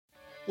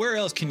Where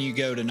else can you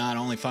go to not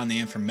only find the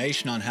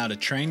information on how to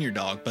train your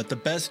dog, but the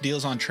best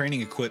deals on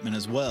training equipment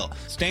as well?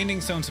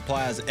 Standing Stone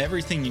Supply has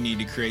everything you need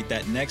to create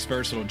that next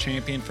versatile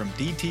champion, from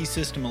DT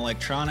system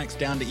electronics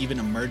down to even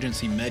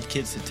emergency med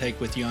kits to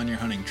take with you on your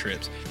hunting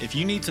trips. If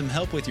you need some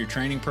help with your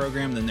training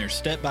program, then their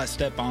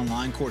step-by-step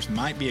online course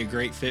might be a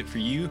great fit for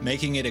you,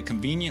 making it a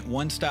convenient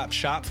one-stop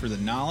shop for the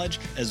knowledge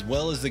as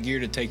well as the gear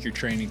to take your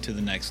training to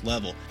the next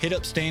level. Hit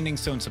up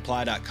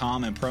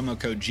StandingStoneSupply.com and promo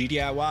code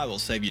GDIY will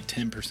save you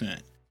 10%.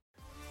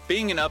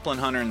 Being an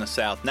upland hunter in the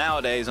South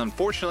nowadays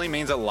unfortunately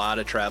means a lot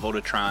of travel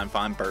to try and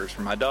find birds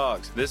for my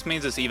dogs. This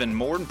means it's even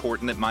more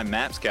important that my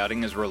map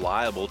scouting is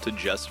reliable to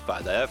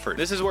justify the effort.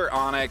 This is where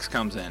onX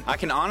comes in. I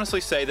can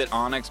honestly say that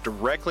onX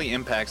directly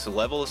impacts the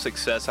level of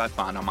success I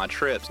find on my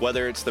trips.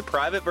 Whether it's the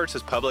private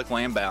versus public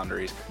land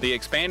boundaries, the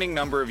expanding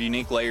number of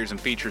unique layers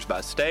and features by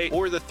state,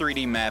 or the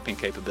 3D mapping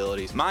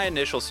capabilities, my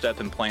initial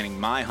step in planning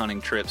my hunting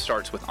trip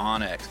starts with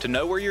onX. To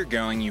know where you're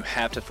going, you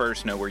have to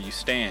first know where you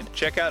stand.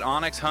 Check out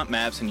onX Hunt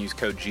Maps and use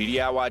code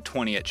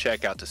GDIY20 at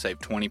checkout to save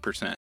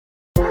 20%.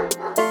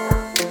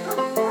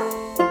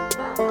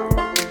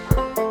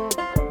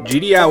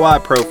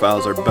 GDIY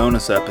profiles are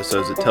bonus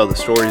episodes that tell the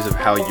stories of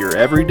how your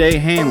everyday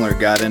handler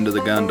got into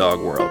the gun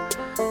dog world.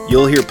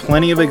 You'll hear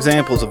plenty of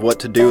examples of what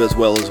to do as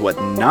well as what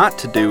not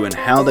to do and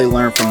how they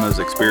learn from those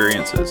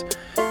experiences.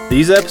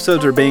 These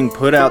episodes are being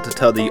put out to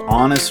tell the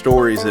honest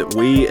stories that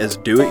we as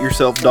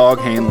do-it-yourself dog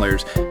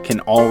handlers can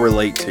all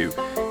relate to.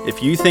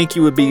 If you think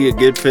you would be a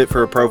good fit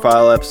for a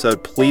profile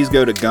episode, please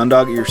go to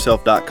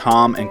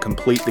gundogityourself.com and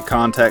complete the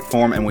contact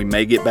form, and we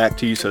may get back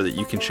to you so that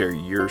you can share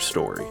your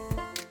story.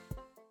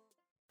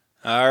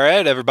 All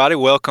right, everybody,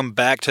 welcome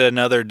back to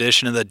another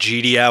edition of the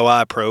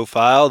GDIY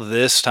Profile.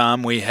 This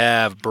time we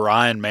have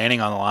Brian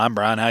Manning on the line.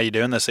 Brian, how you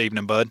doing this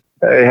evening, bud?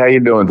 Hey, how you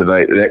doing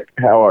tonight, Nick?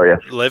 How are you?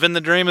 Living the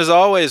dream as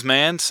always,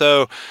 man.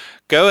 So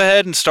go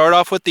ahead and start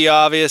off with the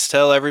obvious.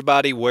 Tell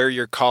everybody where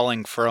you're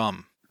calling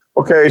from.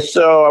 Okay,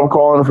 so I'm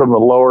calling from the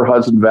lower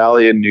Hudson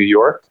Valley in New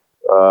York.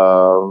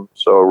 So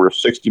we're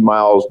 60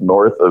 miles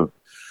north of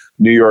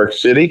New York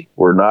City.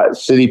 We're not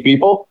city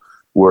people.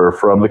 We're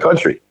from the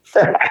country.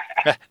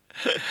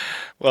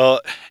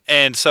 Well,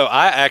 and so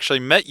I actually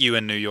met you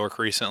in New York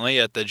recently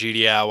at the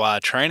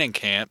GDIY training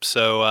camp.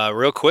 So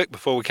real quick,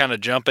 before we kind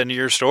of jump into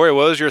your story,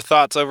 what was your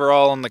thoughts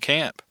overall on the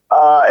camp?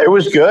 It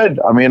was good.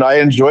 I mean, I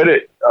enjoyed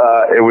it.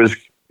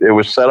 It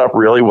was set up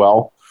really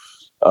well.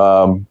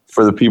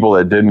 For the people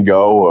that didn't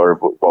go, or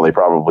well, they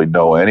probably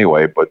know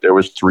anyway, but there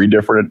was four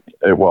different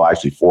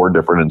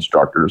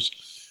instructors,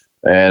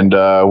 and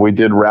we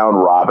did round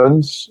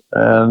robins,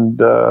 and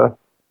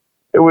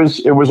it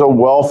was a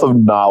wealth of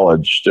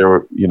knowledge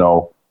there,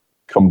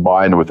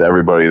 combined with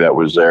everybody that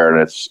was there, and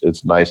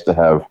it's nice to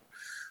have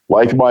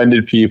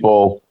like-minded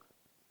people,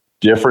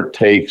 different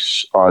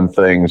takes on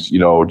things,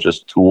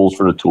 just tools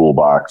for the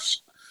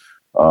toolbox.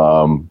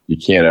 You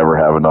can't ever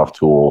have enough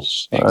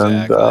tools.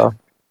 Exactly. And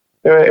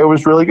it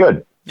was really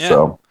good. Yeah.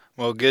 So,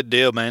 well, good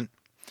deal, man.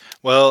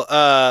 Well,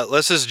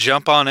 let's just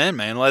jump on in,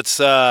 man.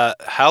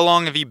 How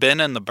long have you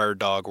been in the bird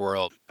dog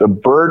world? The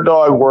bird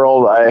dog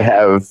world, I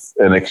have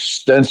an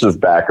extensive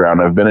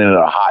background. I've been in it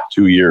a hot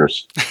 2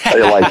 years. How do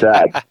you like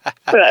that?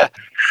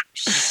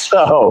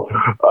 So,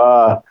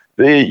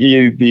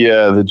 the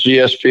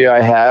GSP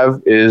I have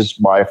is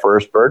my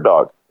first bird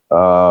dog.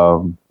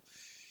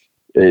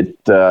 It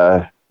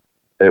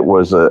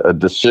was a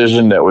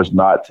decision that was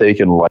not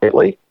taken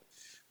lightly.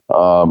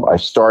 I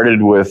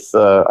started with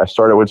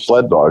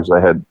sled dogs.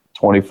 I had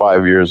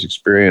 25 years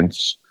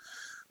experience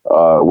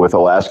with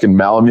Alaskan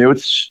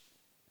Malamutes,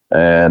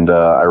 and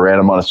I ran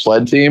them on a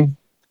sled team,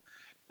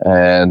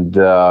 and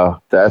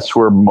that's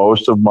where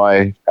most of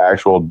my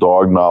actual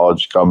dog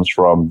knowledge comes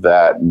from.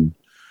 That and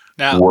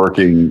now,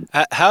 working.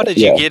 How did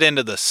you get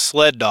into the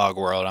sled dog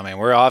world? I mean,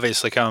 we're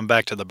obviously coming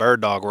back to the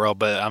bird dog world,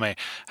 but I mean,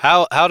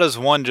 how does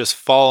one just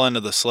fall into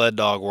the sled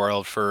dog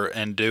world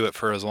and do it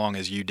for as long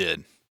as you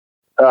did?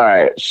 All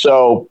right,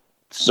 so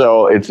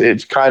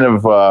it's kind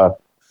of a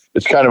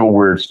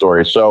weird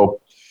story. So,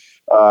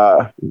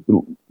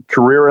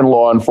 career in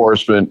law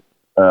enforcement.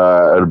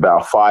 At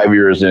about 5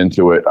 years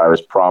into it, I was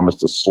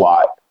promised a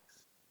slot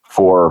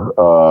for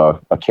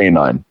a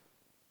canine.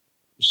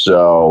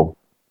 So,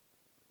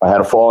 I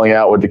had a falling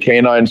out with the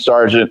canine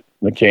sergeant.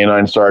 The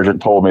canine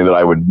sergeant told me that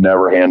I would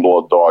never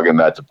handle a dog in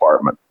that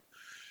department.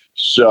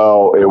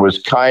 So it was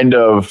kind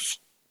of,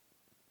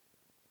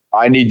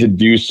 I need to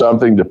do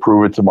something to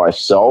prove it to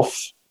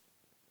myself,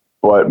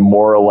 but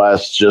more or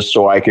less just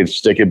so I could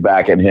stick it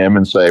back at him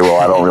and say,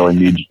 well, I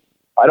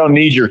don't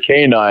need your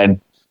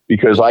canine,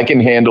 because I can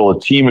handle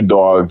a team of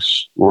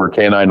dogs where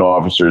canine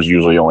officers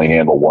usually only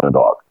handle one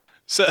dog.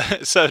 So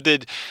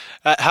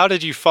how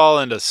did you fall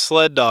into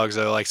sled dogs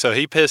though? Like, so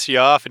he pissed you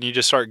off and you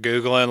just start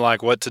Googling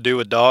like what to do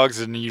with dogs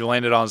and you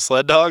landed on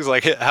sled dogs?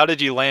 Like, how did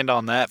you land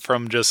on that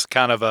from just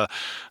kind of a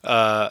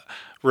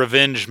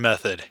revenge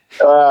method?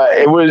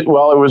 It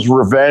was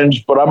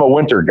revenge, but I'm a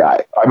winter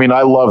guy. I mean,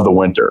 I love the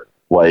winter.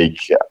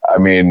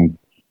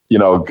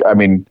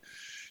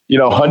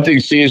 Hunting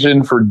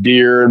season for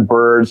deer and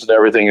birds and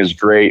everything is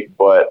great,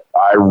 but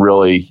I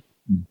really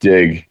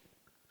dig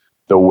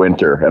the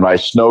winter, and I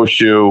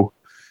snowshoe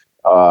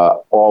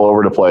all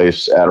over the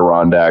place,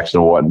 Adirondacks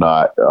and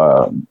whatnot.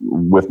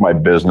 With my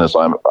business,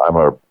 I'm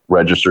a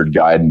registered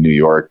guide in New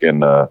York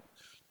and a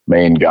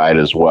Maine guide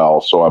as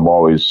well. So I'm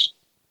always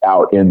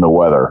out in the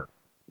weather.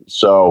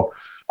 So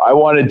I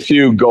wanted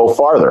to go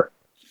farther,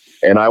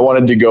 and I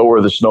wanted to go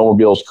where the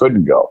snowmobiles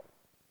couldn't go.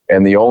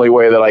 And the only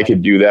way that I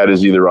could do that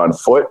is either on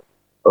foot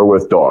or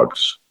with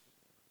dogs.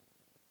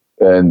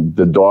 And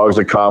the dogs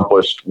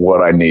accomplished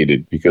what I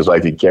needed because I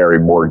could carry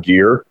more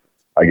gear,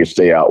 I could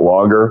stay out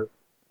longer,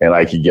 and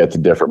I could get to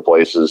different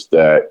places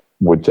that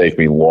would take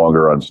me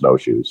longer on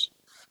snowshoes.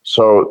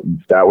 So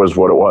that was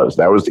what it was.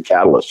 That was the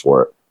catalyst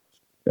for it,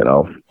 you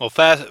know. Well,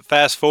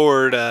 fast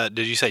forward,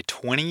 did you say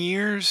 20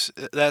 years?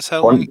 That's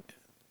how long?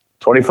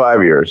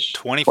 25 years.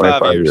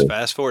 25 years.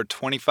 Fast forward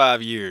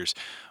 25 years.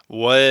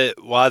 Why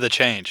the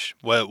change?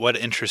 What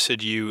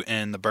interested you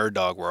in the bird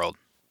dog world?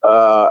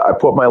 I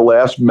put my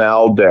last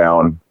Mal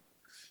down,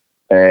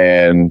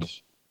 and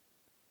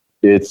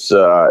it's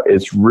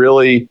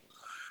really,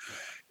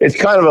 it's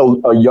kind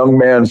of a young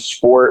man's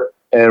sport.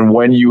 And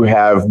when you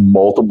have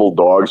multiple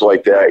dogs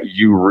like that,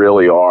 you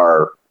really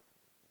are,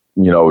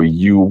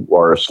 you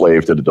are a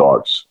slave to the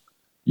dogs.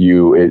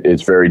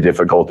 It's very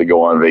difficult to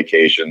go on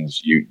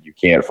vacations. You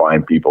can't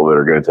find people that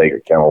are going to take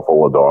a kennel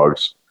full of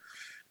dogs.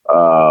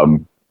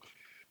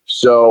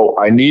 So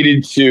I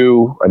needed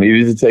to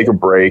take a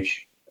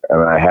break,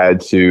 and I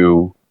had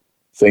to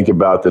think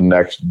about the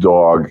next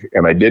dog.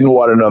 And I didn't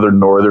want another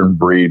northern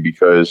breed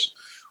because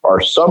our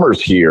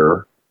summers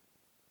here,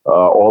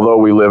 although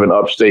we live in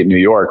upstate New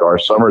York, our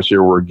summers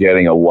here were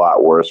getting a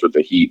lot worse with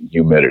the heat and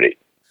humidity.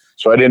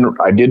 So I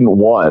didn't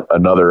want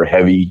another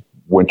heavy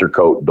winter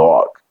coat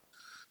dog.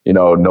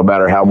 No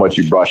matter how much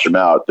you brush them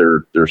out,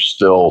 they're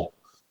still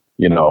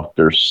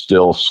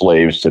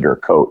slaves to their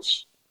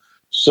coats.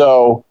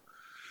 So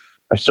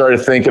I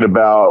started thinking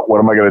about, what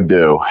am I going to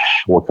do?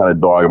 What kind of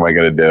dog am I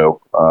going to do?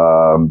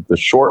 The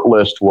short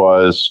list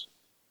was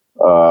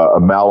a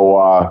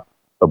Malinois,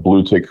 a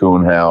blue tick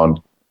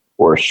coonhound,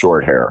 or a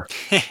short hair.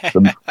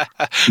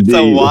 It's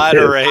a wide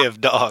array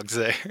of dogs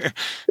there.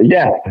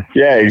 Yeah,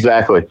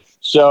 exactly.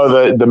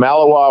 So the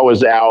Malinois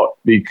was out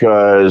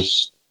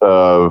because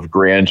of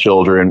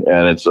grandchildren,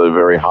 and it's a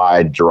very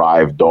high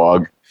drive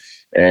dog,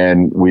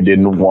 and we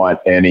didn't want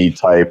any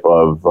type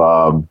of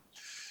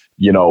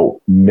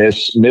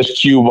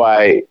miscue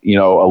by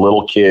a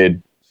little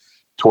kid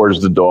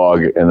towards the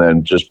dog, and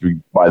then just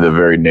by the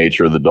very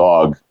nature of the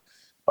dog,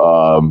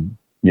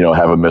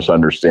 have a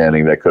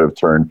misunderstanding that could have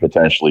turned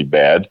potentially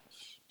bad.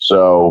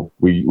 So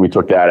we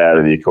took that out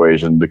of the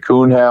equation. The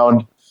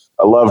coonhound,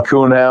 I love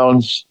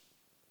coonhounds,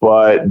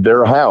 but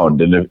they're a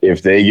hound, and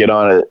if they get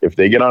on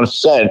a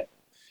scent,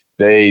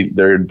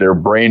 their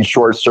brain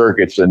short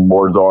circuits, and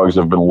more dogs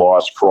have been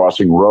lost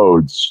crossing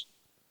roads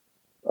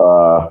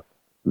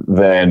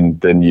than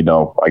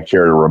I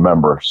care to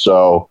remember.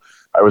 So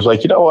I was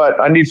like, you know what?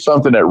 I need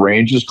something that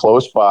ranges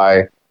close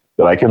by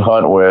that I can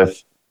hunt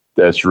with.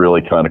 That's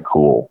really kind of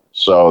cool.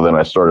 So then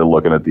I started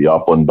looking at the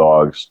upland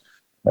dogs,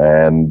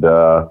 and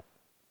the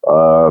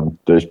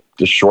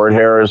short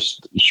hairs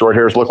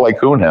look like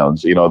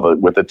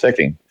coonhounds, with the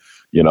ticking,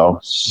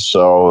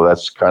 So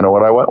that's kind of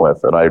what I went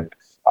with, and I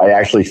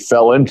actually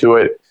fell into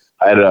it.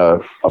 I had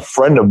a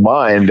friend of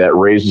mine that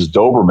raises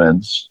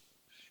Dobermans,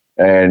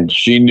 and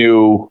she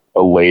knew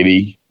a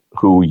lady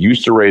who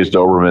used to raise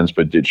Dobermans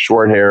but did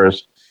short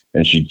hairs,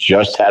 and she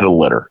just had a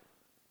litter.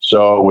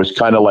 So it was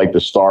kind of like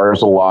the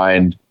stars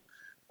aligned.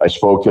 I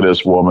spoke to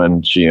this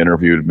woman, she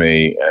interviewed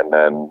me, and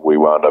then we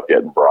wound up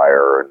getting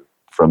Briar. And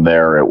from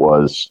there it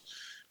was,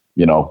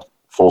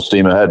 full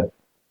steam ahead.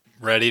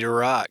 Ready to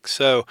rock.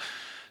 So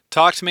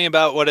talk to me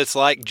about what it's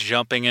like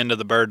jumping into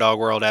the bird dog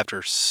world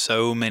after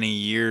so many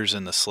years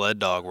in the sled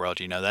dog world.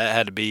 That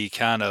had to be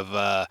kind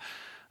of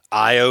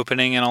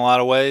eye-opening in a lot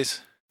of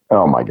ways.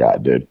 Oh my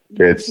God, dude.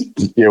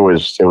 It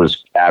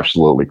was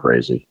absolutely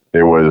crazy.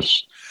 It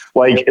was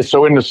like,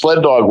 so in the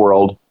sled dog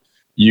world,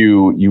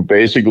 you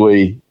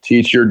basically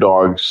teach your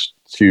dogs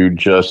to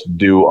just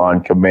do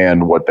on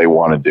command what they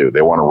want to do.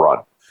 They want to run.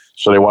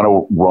 So they want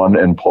to run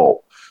and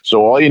pull.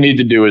 So all you need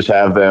to do is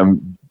have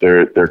them,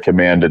 they're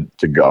commanded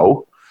to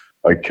go,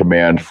 a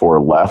command for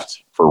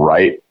left, for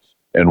right,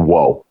 and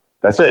whoa.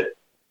 That's it.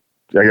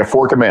 I got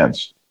 4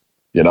 commands,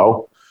 In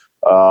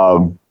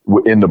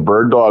the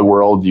bird dog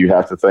world, you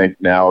have to think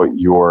now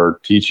you're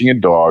teaching a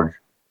dog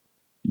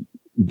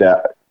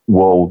that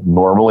will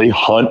normally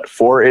hunt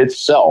for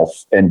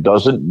itself and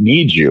doesn't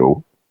need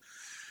you.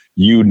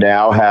 You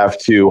now have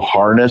to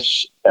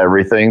harness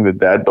everything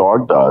that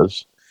dog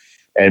does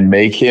and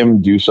make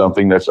him do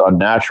something that's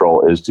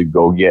unnatural, is to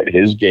go get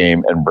his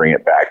game and bring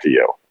it back to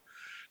you.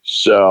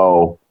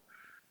 So,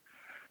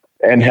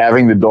 and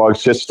having the dog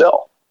sit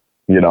still.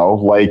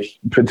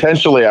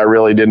 Potentially I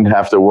really didn't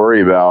have to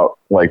worry about,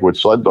 like with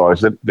sled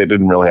dogs, that they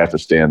didn't really have to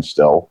stand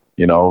still,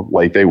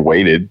 they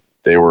waited,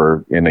 they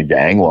were in a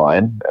gang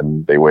line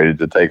and they waited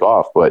to take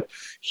off. But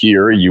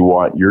here you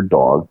want your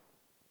dog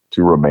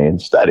to remain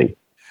steady.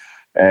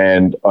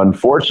 And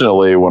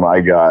unfortunately, when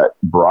I got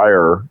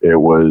Briar, it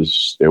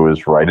was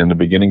right in the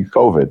beginning of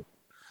COVID.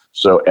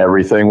 So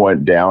everything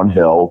went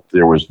downhill.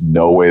 There was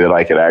no way that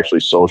I could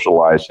actually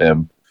socialize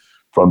him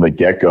from the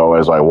get-go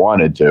as I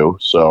wanted to.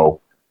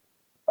 So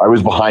I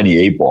was behind the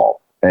eight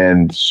ball.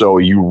 And so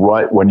you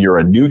run when you're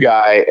a new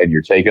guy and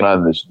you're taking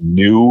on this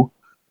new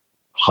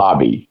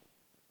hobby,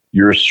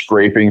 you're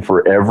scraping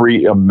for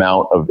every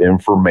amount of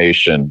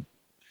information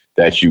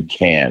that you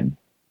can.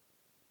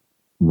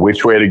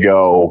 Which way to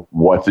go,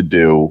 what to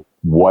do,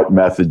 what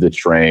method to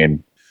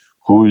train,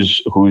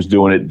 who's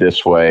doing it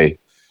this way.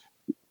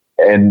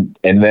 And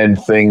then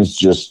things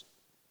just,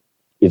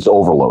 it's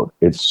overload.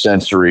 It's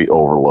sensory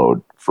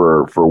overload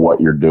for what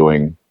you're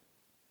doing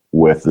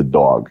with the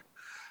dog.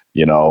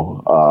 You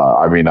know,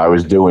 I mean, I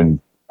was doing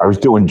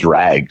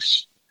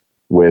drags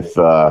with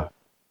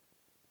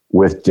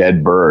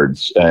dead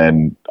birds,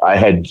 and I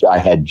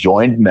had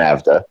joined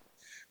NAVHDA.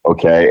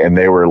 Okay. And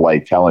they were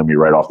like telling me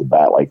right off the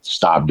bat, like,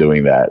 stop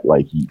doing that.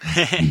 Like,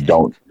 you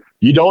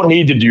don't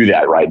need to do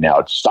that right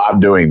now. Stop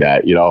doing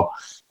that, you know?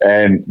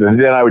 And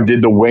then I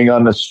did the wing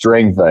on the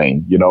string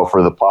thing, you know,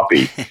 for the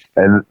puppy.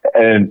 And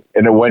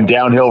it went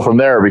downhill from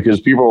there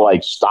because people were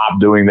like, stop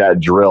doing that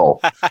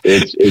drill.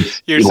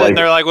 You're sitting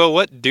there like, well,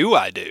 what do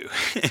I do?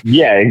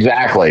 Yeah,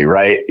 exactly.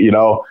 Right. You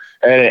know,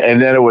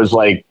 and then it was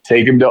like,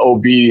 take him to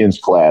obedience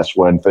class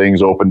when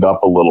things opened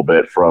up a little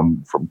bit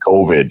from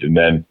COVID. And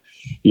then,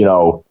 you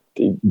know,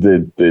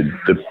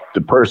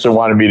 the person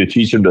wanted me to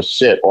teach him to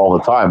sit all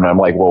the time. And I'm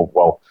like,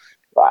 well,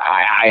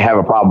 I have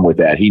a problem with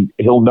that.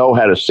 He'll know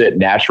how to sit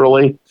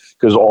naturally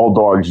because all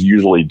dogs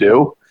usually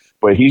do,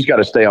 but he's got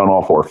to stay on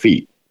all four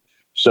feet.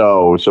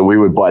 So we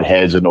would butt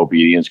heads in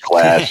obedience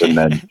class, and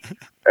then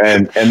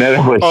and then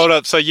it was. Hold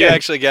up. So you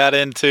actually got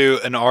into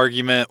an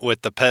argument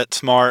with the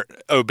PetSmart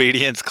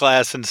obedience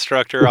class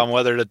instructor on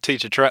whether to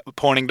teach a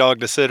pointing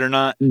dog to sit or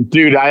not?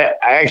 Dude, I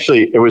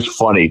actually, it was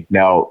funny.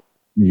 Now,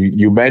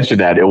 you mentioned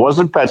that it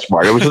wasn't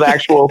PetSmart. It was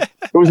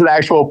an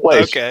actual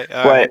place. Okay.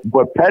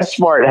 But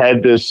PetSmart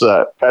had this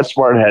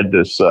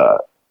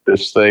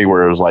thing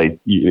where it was like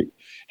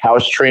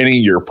house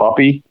training your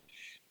puppy,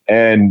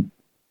 and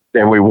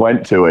we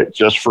went to it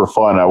just for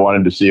fun. I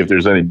wanted to see if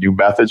there's any new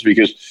methods,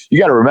 because you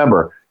got to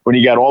remember, when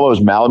you got all those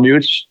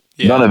Malamutes,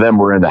 none of them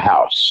were in the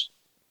house.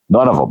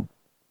 None of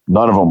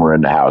them were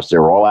in the house. They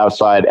were all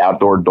outside,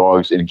 outdoor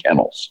dogs in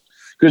kennels,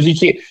 because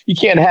you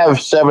can't have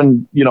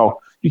 7,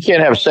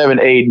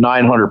 8,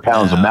 900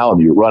 pounds of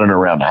Malamute running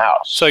around the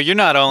house. So you're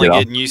not only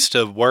getting used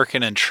to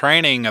working and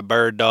training a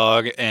bird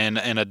dog and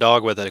a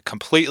dog with a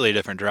completely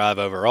different drive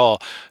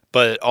overall,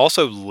 but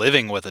also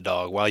living with a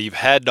dog. While you've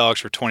had dogs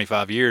for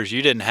 25 years,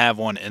 you didn't have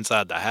one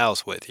inside the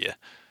house with you.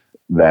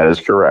 That is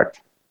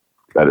correct.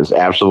 That is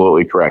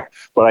absolutely correct.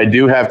 But I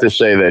do have to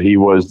say that he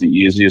was the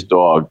easiest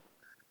dog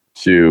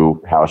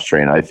to house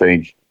train. I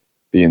think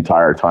the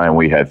entire time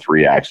we had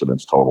 3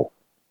 accidents total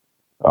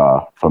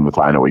from the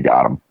time that we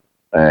got him.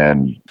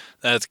 And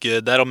that's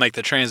good. That'll make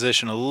the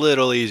transition a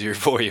little easier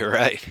for you,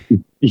 right?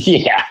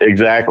 Yeah,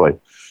 exactly.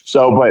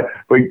 So, but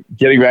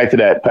getting back to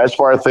that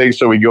PetSmart thing,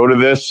 so we go to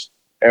this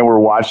and we're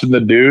watching the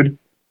dude.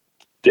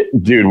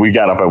 We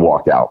got up and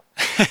walked out.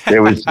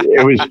 It was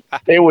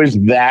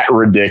that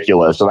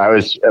ridiculous,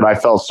 and I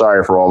felt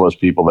sorry for all those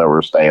people that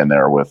were staying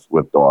there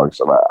with dogs,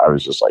 and I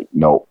was just like,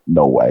 no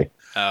way.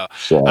 Oh,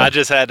 so. I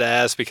just had to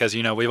ask because,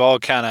 we've all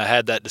kind of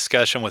had that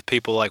discussion with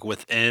people like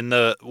within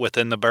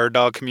the bird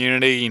dog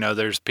community.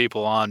 There's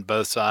people on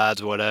both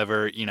sides,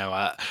 whatever.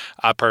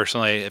 I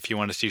personally, if you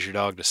want to teach your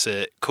dog to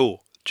sit,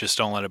 cool. Just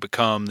don't let it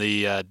become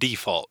the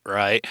default,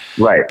 right?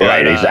 Right,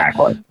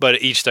 exactly.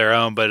 But each their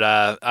own. But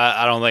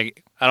I don't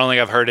think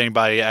I've heard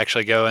anybody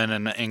actually go in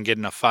and get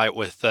in a fight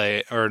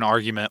or an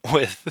argument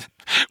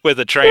with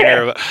a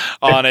trainer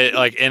on it,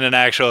 like in an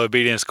actual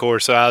obedience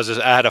course. So I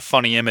had a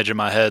funny image in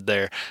my head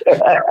there.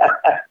 And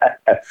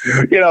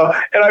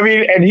I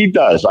mean, and he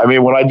does. I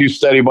mean, when I do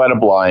steady by the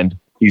blind,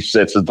 he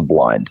sits at the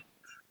blind.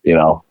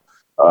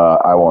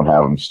 I won't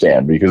have him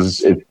stand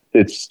because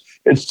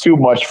it's too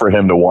much for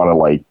him to want to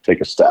like take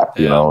a step.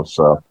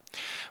 So.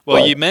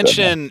 Well, you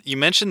mentioned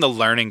the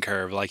learning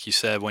curve, like you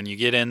said, when you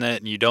get in it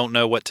and you don't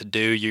know what to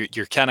do,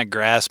 you're kind of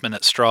grasping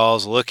at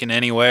straws, looking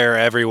anywhere,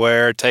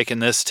 everywhere, taking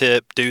this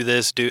tip, do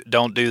this,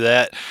 don't do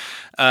that.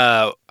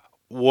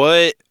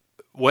 What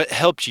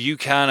helped you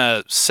kind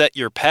of set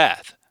your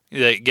path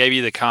that gave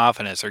you the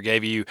confidence or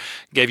gave you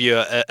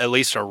at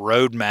least a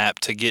roadmap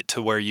to get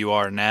to where you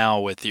are now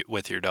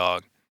with your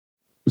dog?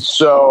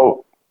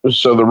 So the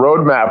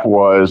roadmap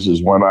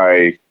is when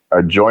I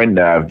joined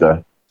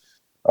NAVHDA.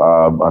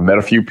 I met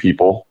a few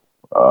people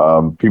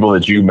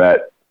that you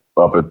met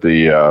up at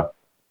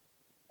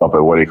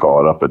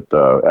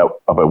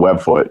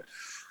Webfoot.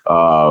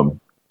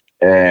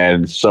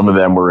 And some of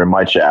them were in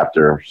my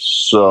chapter.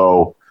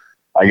 So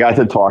I got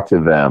to talk to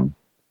them,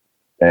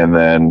 and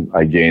then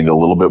I gained a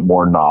little bit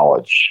more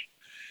knowledge.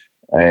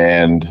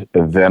 And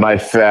then I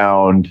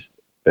found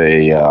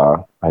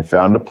a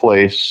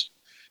place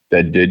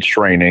that did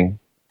training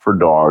for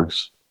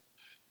dogs,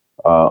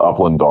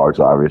 upland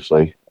dogs,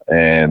 obviously.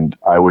 and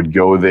I would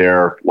go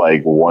there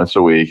like once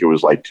a week. It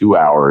was like 2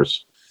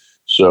 hours.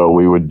 So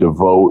we would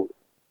devote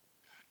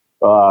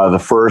the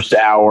first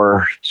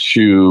hour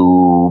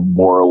to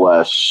more or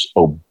less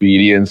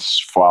obedience,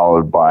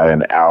 followed by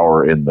an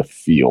hour in the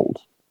field.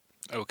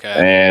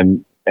 Okay.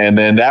 And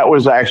then that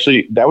was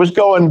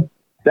going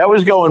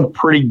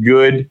pretty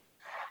good.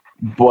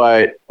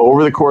 But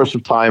over the course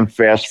of time,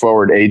 fast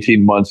forward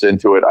 18 months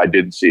into it, I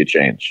didn't see a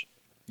change.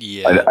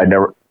 Yeah.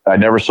 I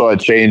never saw a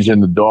change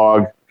in the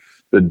dog.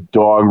 The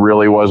dog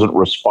really wasn't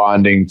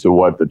responding to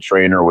what the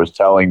trainer was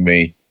telling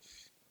me.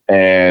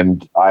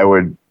 And I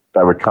would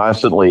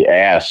constantly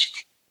ask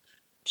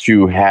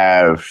to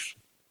have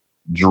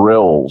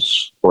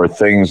drills or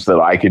things that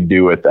I could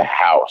do at the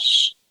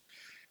house.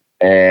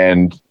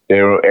 And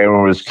it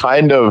was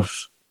kind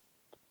of,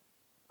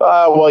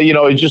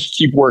 just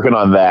keep working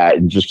on that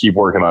and just keep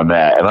working on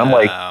that. And I'm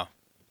like,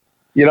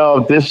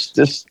 this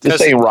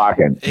ain't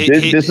rocking.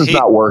 This is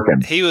not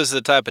working. He was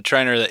the type of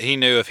trainer that he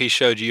knew if he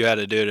showed you how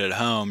to do it at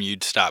home,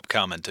 you'd stop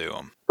coming to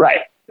him.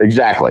 Right.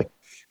 Exactly.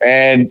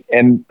 And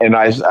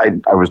I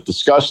was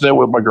discussing it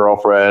with my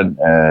girlfriend,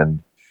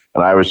 and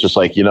I was just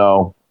like,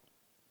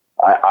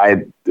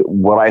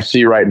 what I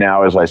see right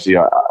now is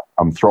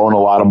I'm throwing a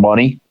lot of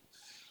money,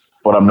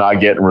 but I'm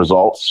not getting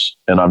results,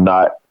 and I'm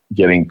not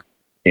getting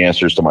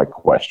answers to my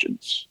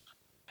questions.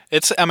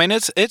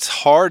 It's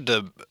hard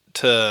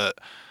to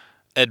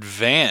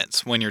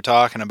advance when you're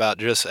talking about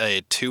just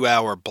a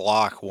 2-hour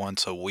block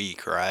once a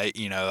week, right?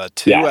 A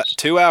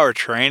 2-hour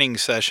training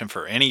session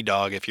for any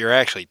dog. If you're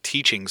actually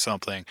teaching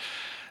something,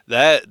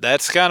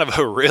 that's kind of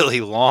a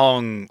really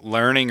long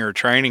learning or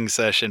training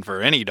session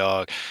for any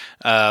dog.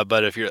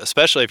 But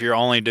especially if you're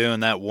only doing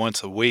that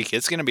once a week,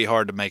 it's going to be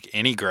hard to make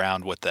any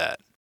ground with that.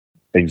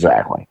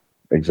 Exactly.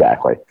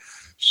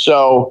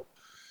 So,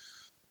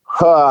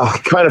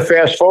 kind of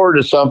fast forward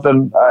to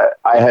something.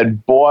 I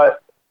had bought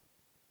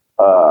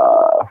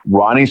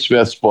Ronnie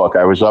Smith's book.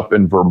 I was up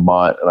in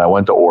Vermont, and I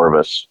went to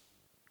Orvis,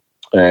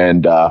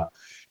 and I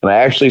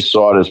actually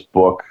saw this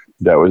book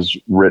that was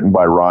written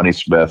by Ronnie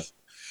Smith,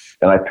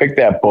 and I picked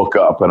that book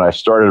up and I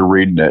started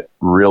reading it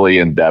really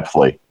in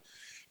depthly,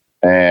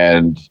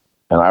 and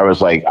I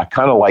was like, I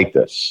kind of like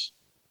this.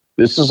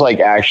 This is like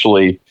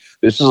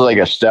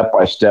a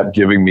step-by-step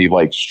giving me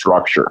like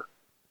structure.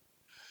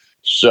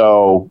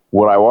 So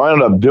what I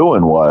wound up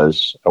doing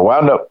was I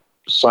wound up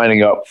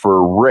signing up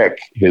for Rick,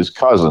 his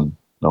cousin.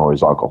 No,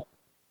 his uncle.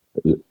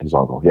 His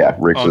uncle. Yeah,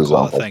 Rick's his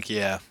uncle. I think,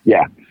 yeah.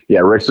 Yeah,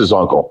 Rick's his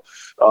uncle.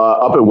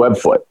 Up at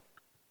Webfoot.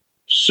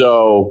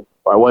 So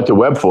I went to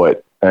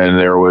Webfoot, and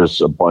there was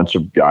a bunch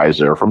of guys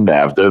there from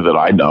NAVHDA that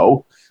I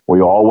know.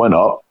 We all went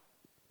up,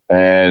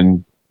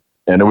 and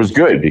it was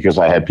good because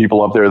I had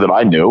people up there that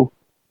I knew.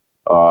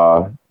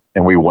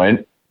 And we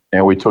went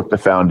and we took the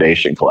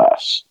foundation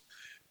class.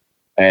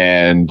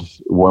 And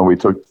when we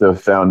took the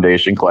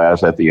foundation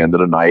class at the end of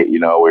the night, we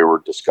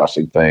were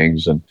discussing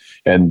things,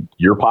 and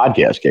your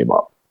podcast came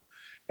up,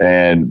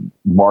 and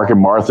Mark and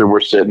Martha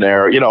were sitting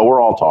there,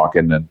 we're all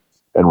talking and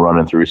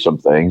running through some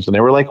things. And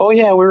they were like, oh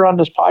yeah, we were on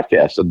this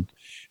podcast.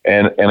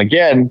 And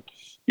again,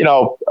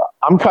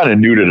 I'm kind of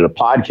new to the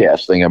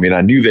podcast thing. I mean,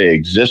 I knew they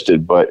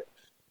existed, but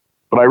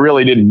I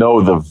really didn't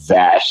know the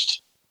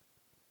vast,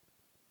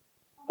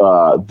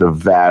 I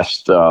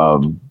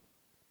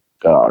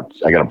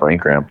got a brain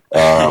cramp.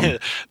 The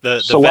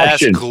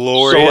vast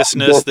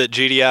gloriousness that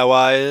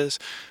GDIY is.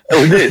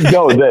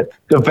 No,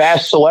 the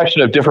vast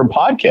selection of different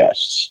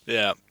podcasts.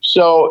 Yeah.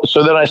 So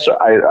then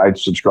I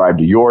subscribed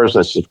to yours.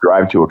 I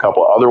subscribed to a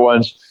couple of other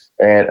ones,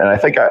 and I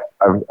think I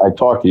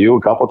talked to you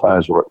a couple of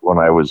times when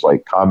I was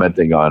like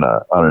commenting on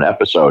an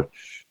episode.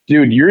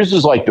 Dude, yours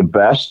is like the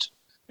best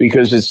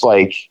because it's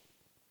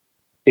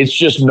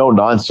just no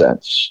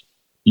nonsense.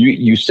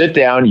 You sit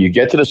down, you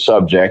get to the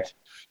subject.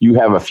 You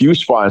have a few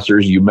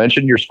sponsors. You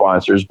mentioned your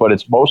sponsors, but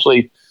it's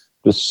mostly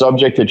the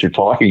subject that you're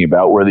talking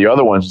about, where the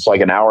other ones, it's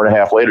like an hour and a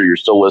half later, you're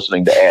still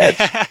listening to ads.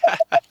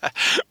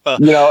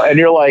 Well, and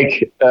you're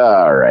like,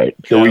 all right,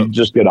 can we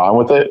just get on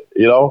with it?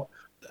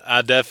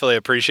 I definitely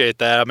appreciate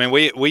that. I mean,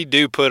 we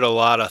do put a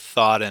lot of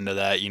thought into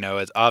that.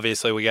 It's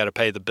obviously we got to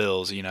pay the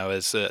bills.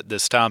 It's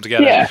this time's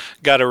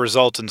got to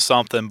result in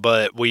something,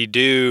 but we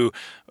do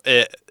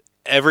it.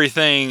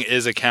 Everything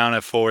is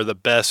accounted for the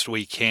best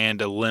we can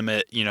to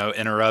limit,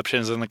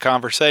 interruptions in the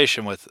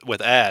conversation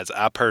with ads.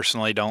 I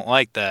personally don't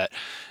like that,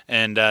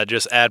 and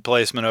just ad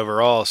placement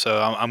overall.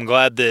 So I'm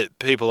glad that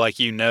people like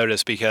you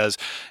notice, because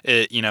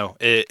it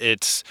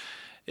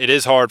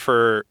is hard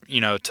for,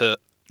 to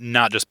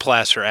not just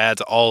plaster ads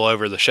all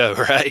over the show,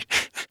 right?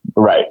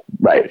 Right.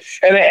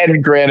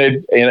 And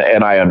granted,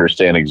 and I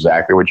understand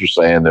exactly what you're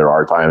saying. There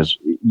are times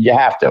you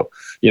have to,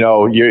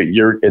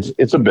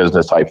 it's a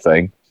business type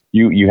thing.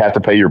 You have to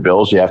pay your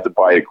bills. You have to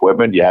buy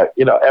equipment. You have,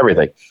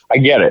 everything. I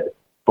get it.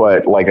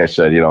 But like I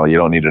said, you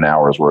don't need an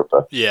hour's worth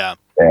of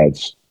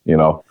ads,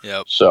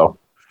 Yep. So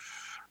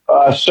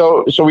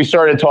we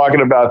started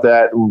talking about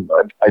that.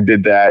 I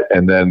did that.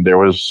 And then there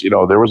was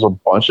a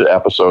bunch of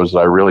episodes that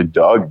I really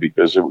dug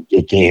because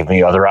it gave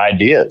me other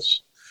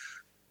ideas,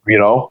 and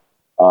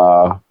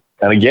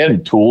And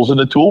again, tools in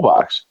the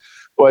toolbox.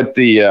 But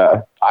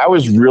I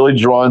was really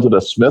drawn to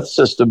the Smith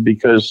system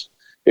because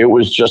it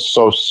was just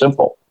so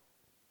simple.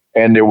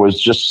 And it was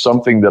just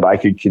something that I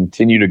could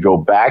continue to go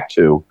back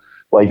to.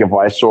 Like if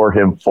I saw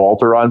him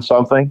falter on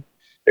something,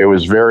 it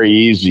was very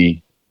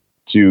easy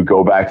to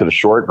go back to the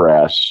short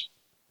grass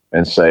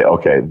and say,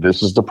 okay,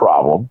 this is the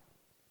problem.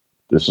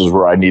 This is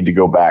where I need to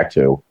go back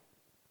to,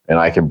 and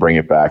I can bring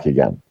it back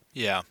again.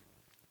 Yeah.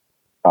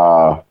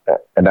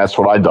 And that's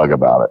what I dug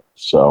about it.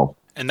 So.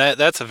 And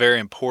that's a very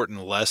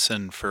important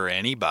lesson for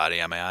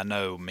anybody. I mean, I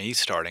know me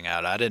starting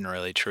out, I didn't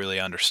really truly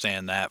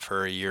understand that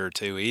for a year or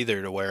two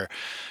either, to where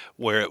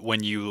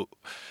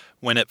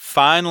when it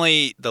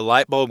finally, the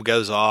light bulb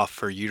goes off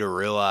for you to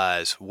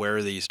realize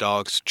where these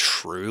dogs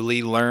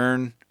truly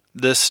learn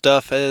this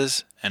stuff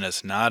is, and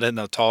it's not in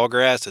the tall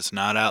grass, it's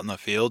not out in the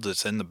fields,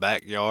 it's in the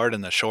backyard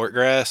in the short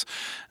grass.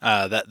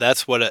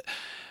 That's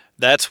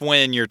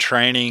when your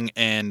training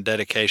and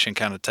dedication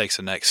kind of takes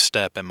the next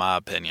step, in my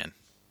opinion.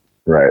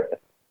 Right.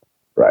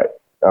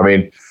 I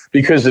mean,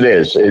 because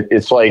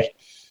it's like,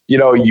 you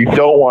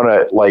don't want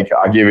to, like,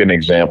 I'll give you an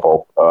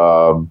example.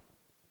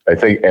 I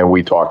think, and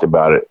we talked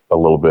about it a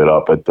little bit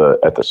up at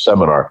the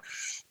seminar.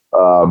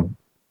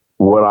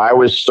 When I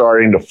was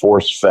starting to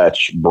force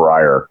fetch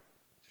Briar,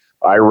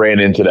 I ran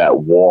into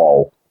that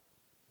wall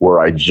where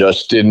I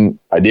didn't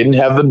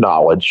have the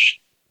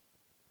knowledge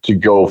to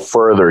go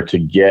further to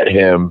get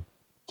him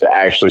to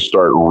actually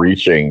start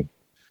reaching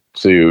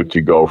to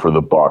go for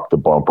the buck, the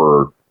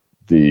bumper,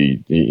 the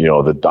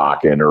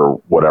Dokken or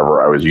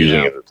whatever I was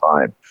using at the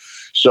time.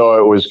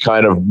 So it was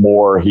kind of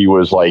more, he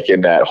was like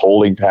in that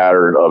holding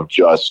pattern of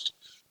just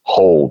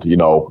hold,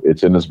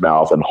 it's in his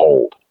mouth and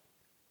hold.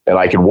 And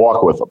I could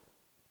walk with him,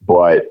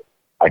 but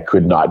I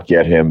could not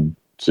get him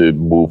to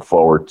move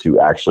forward to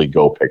actually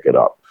go pick it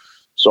up.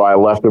 So I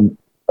left him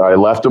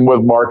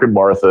with Mark and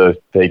Martha.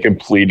 They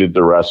completed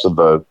the rest of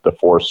the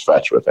force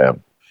fetch with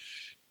him.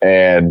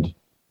 And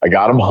I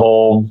got him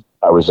home.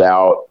 I was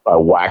out. I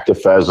whacked a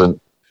pheasant.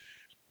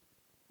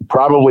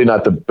 Probably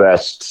not the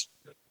best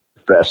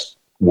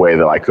way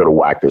that I could have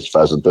whacked this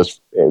pheasant. It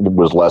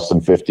was less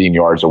than 15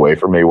 yards away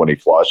from me when he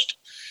flushed.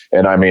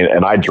 And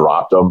I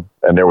dropped him,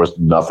 and there was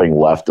nothing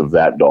left of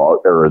that dog,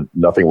 or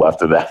nothing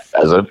left of that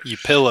pheasant. You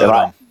pillowed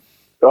him.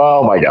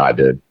 Oh my God,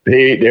 dude.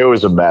 It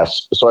was a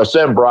mess. So I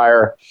sent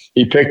Briar,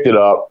 he picked it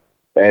up,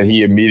 and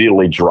he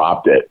immediately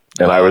dropped it.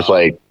 And I was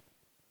like,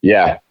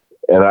 yeah.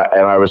 And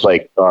I was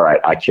like, all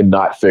right, I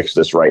cannot fix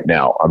this right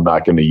now. I'm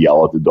not going to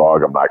yell at the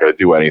dog. I'm not going to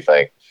do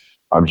anything.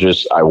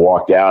 I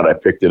walked out, I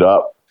picked it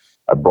up,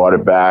 I brought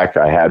it back.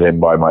 I had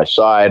him by my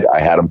side. I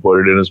had him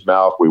put it in his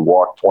mouth. We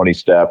walked 20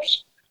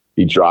 steps.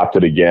 He dropped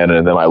it again.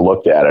 And then I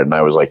looked at it and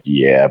I was like,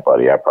 yeah,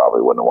 buddy, I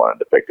probably wouldn't have wanted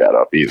to pick that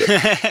up either.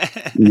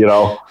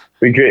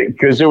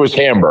 Because it was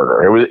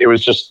hamburger. It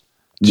was just,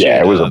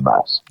 it was a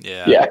mess.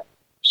 Yeah.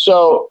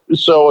 So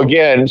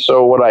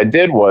what I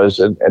did was,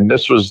 and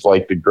this was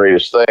like the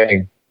greatest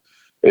thing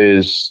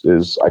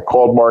is I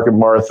called Mark and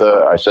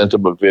Martha. I sent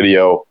them a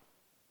video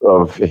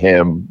of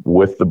him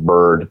with the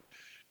bird.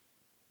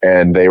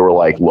 And they were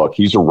like, look,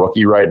 he's a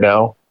rookie right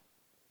now,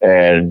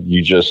 and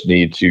you just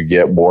need to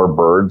get more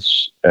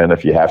birds. And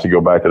if you have to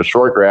go back to the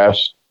short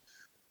grass,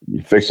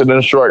 you fix it in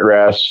the short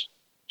grass,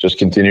 just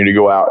continue to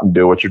go out and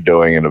do what you're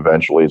doing, and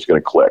eventually it's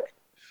going to click.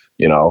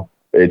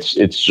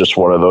 It's just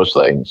one of those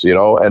things,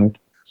 and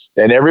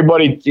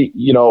everybody,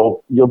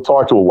 you'll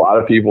talk to a lot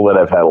of people that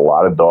have had a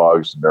lot of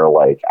dogs, and they're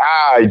like,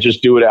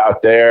 just do it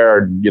out there.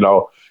 And,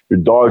 your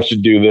dog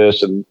should do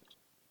this. And,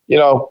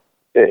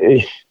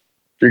 if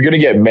you're going to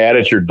get mad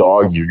at your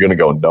dog, you're going to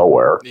go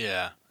nowhere.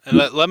 Yeah. And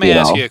let me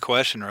ask you a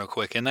question real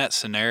quick. In that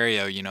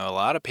scenario, a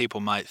lot of people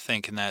might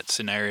think in that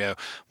scenario,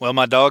 well,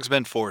 my dog's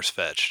been force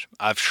fetched.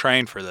 I've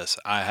trained for this.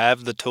 I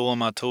have the tool in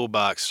my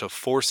toolbox to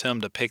force him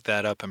to pick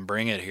that up and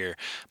bring it here.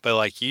 But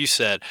like you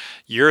said,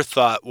 your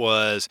thought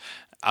was,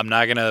 I'm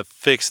not going to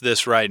fix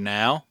this right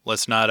now.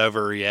 Let's not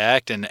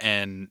overreact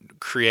and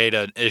create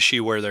an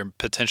issue where there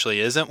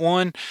potentially isn't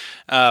one.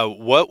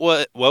 What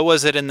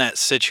was it in that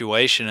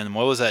situation, and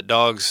what was that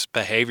dog's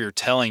behavior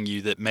telling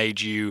you that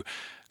made you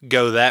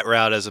go that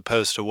route as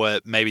opposed to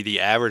what maybe the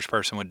average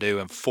person would do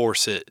and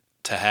force it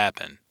to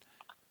happen?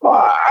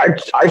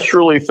 I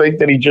truly think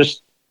that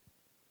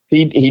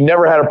he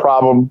never had a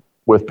problem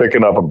with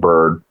picking up a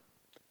bird.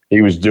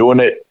 He was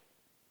doing it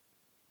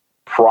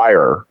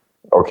prior.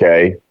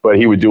 Okay. But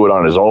he would do it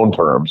on his own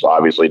terms,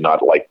 obviously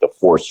not like the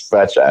force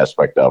fetch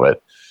aspect of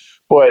it.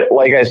 But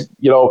like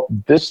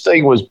this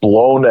thing was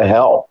blown to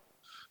hell,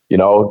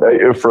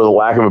 for the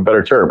lack of a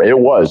better term. It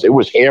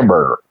was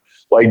hamburger.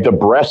 Like the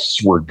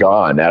breasts were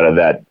gone out of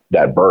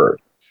that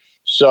bird.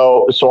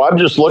 So I'm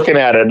just looking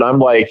at it and I'm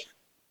like,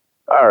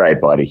 all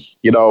right, buddy,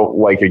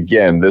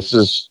 again,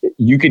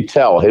 you could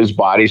tell his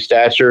body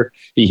stature.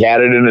 He had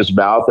it in his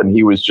mouth and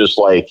he was just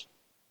like,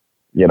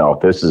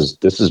 this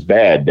is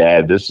bad,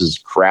 Dad. This is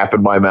crap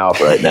in my mouth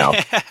right now.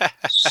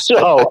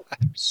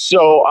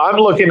 So I'm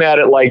looking at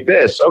it like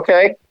this.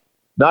 Okay,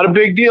 not a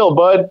big deal,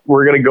 bud.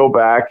 We're going to go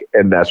back,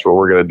 and that's what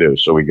we're going to do.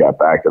 So we got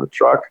back to the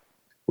truck.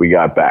 We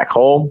got back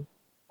home.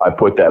 I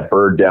put that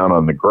bird down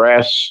on the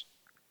grass,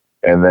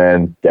 and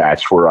then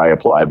that's where I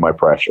applied my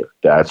pressure.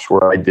 That's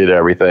where I did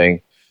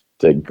everything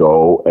to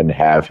go and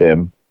have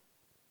him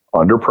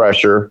under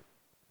pressure,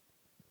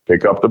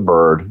 pick up the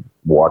bird,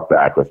 walk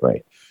back with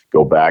me,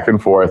 go back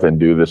and forth and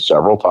do this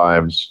several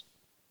times.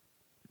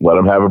 Let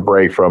him have a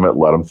break from it.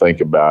 Let him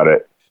think about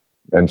it.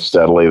 And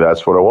steadily,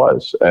 that's what it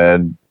was.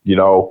 And, you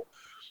know,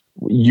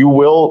 you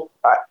will,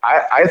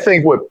 I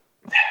think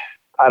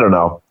I don't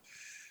know.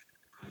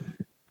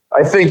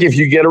 I think if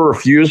you get a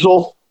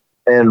refusal,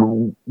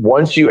 and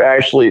once you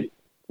actually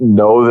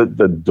know that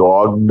the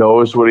dog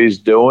knows what he's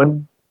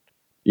doing,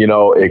 you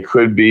know, it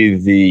could be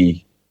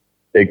the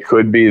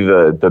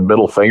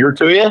middle finger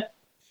to you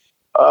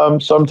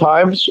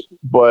sometimes.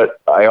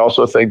 But I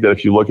also think that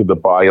if you look at the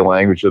body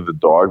language of the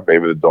dog,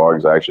 maybe the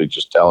dog's actually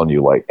just telling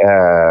you like, you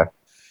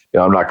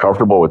know, I'm not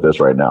comfortable with this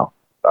right now.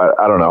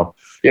 I don't know.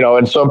 You know,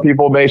 and some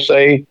people may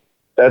say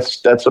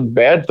that's a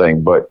bad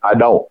thing, but I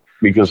don't,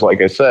 because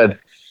like I said,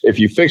 if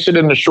you fix it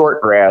in the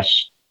short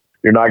grass,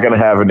 you're not going to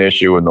have an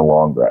issue in the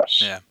long grass.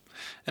 Yeah.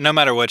 And no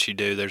matter what you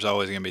do, there's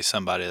always going to be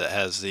somebody that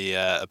has the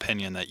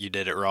opinion that you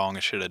did it wrong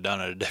and should have done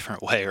it a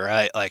different way,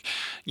 right? Like,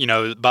 you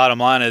know, bottom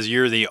line is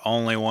you're the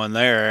only one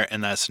there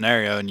in that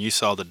scenario, and you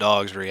saw the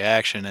dog's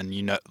reaction, and,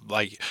 you know,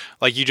 like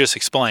you just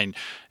explained,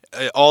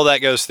 all that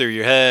goes through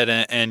your head,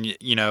 and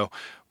you know,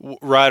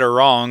 right or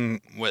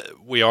wrong,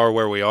 we are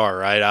where we are,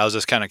 right? I was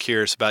just kind of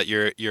curious about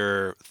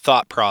your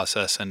thought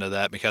process into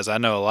that, because I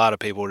know a lot of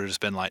people would have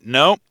just been like,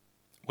 nope,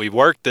 we've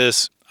worked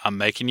this. I'm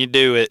making you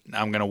do it.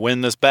 I'm going to win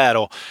this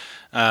battle.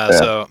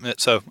 So I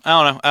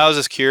don't know. I was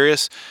just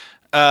curious.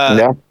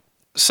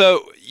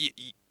 So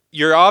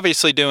you're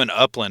obviously doing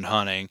upland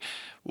hunting.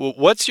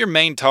 What's your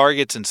main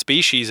targets and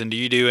species, and do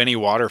you do any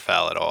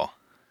waterfowl at all?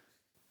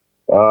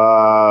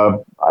 I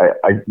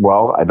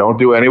don't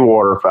do any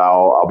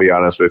waterfowl. I'll be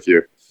honest with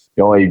you.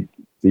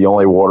 The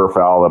only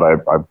waterfowl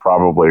that I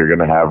probably are going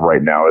to have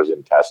right now is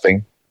in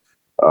testing.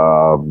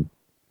 You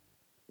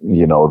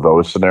know,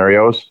 those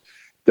scenarios.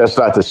 That's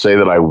not to say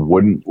that I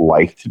wouldn't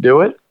like to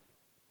do it.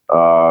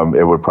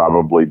 It would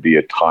probably be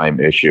a time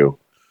issue.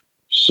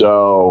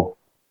 So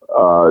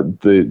I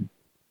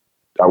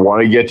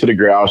want to get to the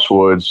grouse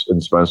woods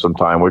and spend some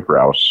time with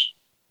grouse,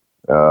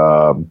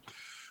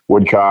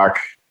 woodcock,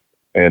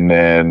 and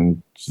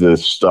then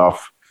this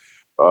stuff.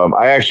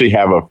 I actually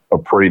have a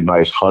pretty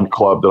nice hunt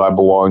club that I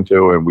belong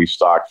to, and we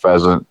stock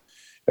pheasant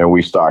and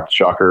we stock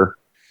chukar.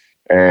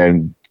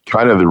 And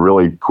kind of the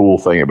really cool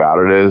thing about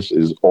it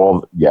is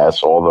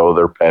although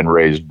they're pen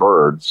raised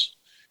birds,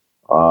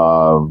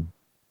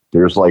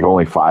 there's like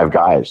only 5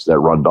 guys that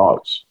run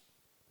dogs.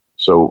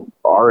 So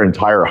our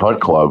entire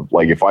hunt club,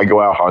 like if I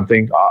go out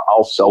hunting,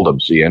 I'll seldom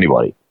see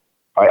anybody.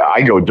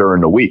 I go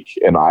during the week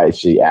and I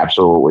see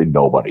absolutely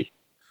nobody,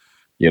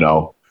 you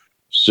know?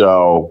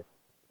 So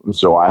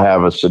I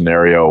have a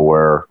scenario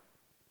where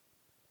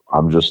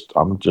I'm just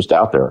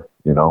out there,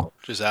 you know,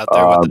 just out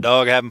there with the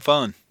dog having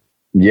fun.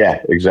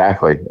 Yeah,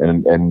 exactly.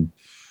 And,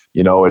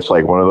 you know, it's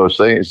like one of those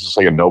things. It's just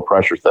like a no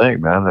pressure thing,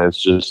 man. It's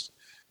just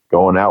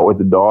going out with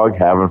the dog,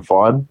 having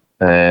fun.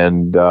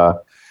 And,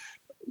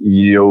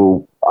 you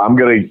know, I'm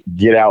going to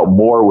get out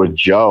more with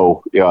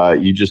Joe.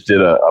 You just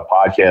did a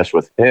podcast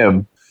with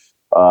him.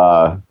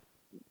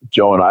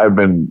 Joe and I have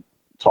been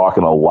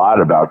talking a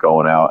lot about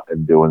going out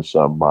and doing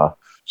some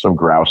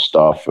grouse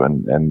stuff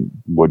and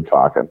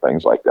woodcock and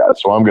things like that.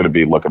 So I'm going to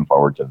be looking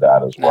forward to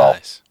that as well.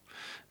 Nice.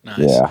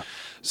 Yeah.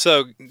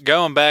 So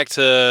going back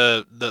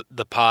to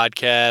the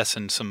podcast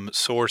and some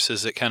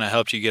sources that kind of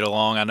helped you get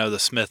along, I know the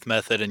Smith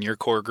Method and your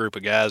core group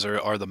of guys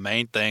are the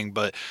main thing,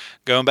 but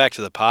going back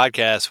to the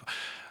podcast,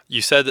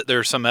 you said that there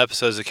are some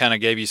episodes that kind of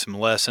gave you some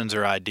lessons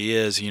or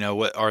ideas. You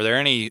know, are there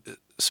any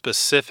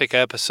specific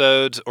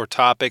episodes or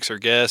topics or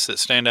guests that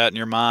stand out in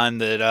your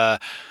mind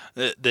that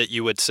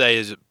you would say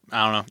is,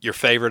 I don't know, your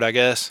favorite, I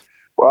guess?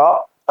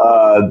 Well,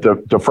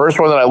 the first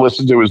one that I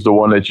listened to was the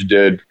one that you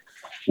did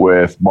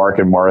with Mark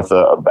and Martha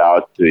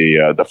about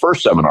the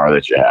first seminar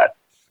that you had.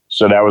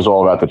 So that was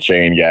all about the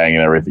chain gang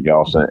and everything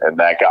else. And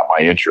that got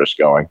my interest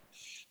going.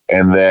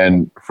 And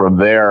then from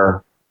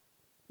there,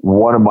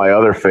 one of my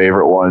other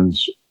favorite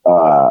ones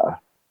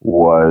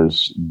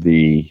was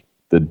the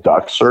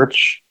duck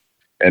search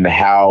and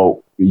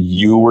how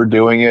you were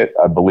doing it.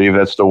 I believe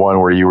that's the one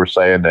where you were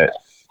saying that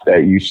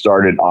you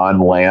started on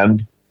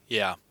land.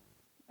 Yeah.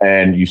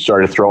 And you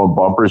started throwing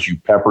bumpers. You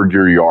peppered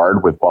your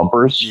yard with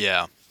bumpers.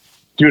 Yeah.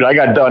 Dude, I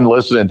got done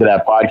listening to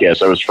that podcast.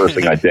 That was the first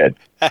thing I did.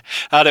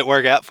 How'd it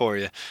work out for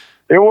you?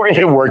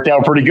 It worked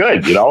out pretty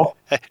good, you know?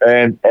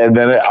 and then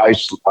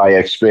I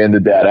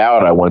expanded that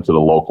out. I went to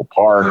the local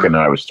park and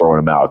I was throwing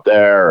them out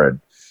there.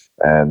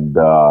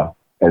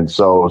 And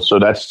so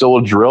that's still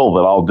a drill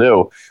that I'll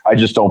do. I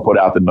just don't put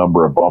out the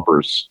number of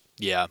bumpers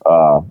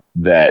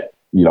that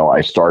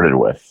I started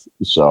with.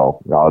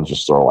 So I'll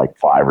just throw like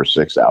 5 or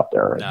 6 out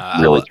there. And No,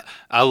 really,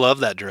 I love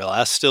that drill.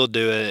 I still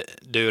do it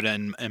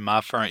in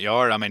my front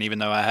yard. I mean, even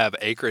though I have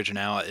acreage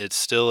now, it's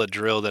still a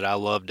drill that I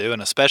love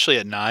doing, especially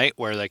at night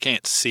where they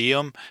can't see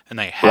them and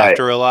they have right,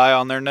 to rely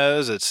on their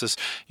nose. It's just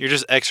you're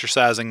just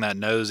exercising that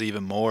nose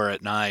even more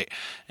at night,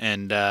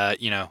 and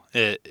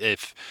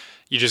if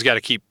you just got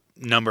to keep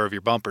number of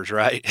your bumpers,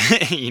 right?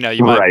 You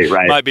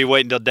right. might be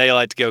waiting till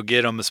daylight to go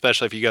get them,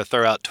 especially if you go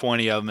throw out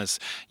 20 of them. It's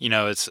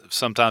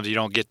sometimes you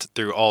don't get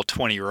through all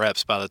 20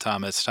 reps by the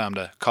time it's time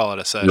to call it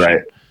a session.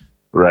 Right.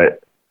 Right.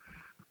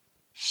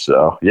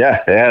 So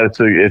yeah,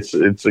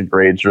 it's a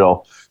great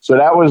drill. So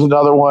that was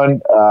another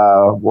one.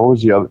 What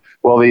was the other?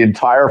 Well, the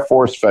entire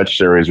Force Fetch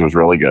series was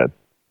really good.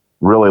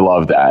 Really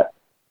loved that.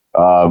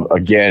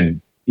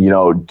 Again,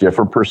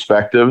 different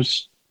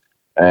perspectives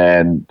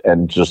and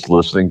just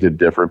listening to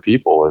different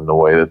people in the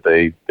way that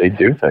they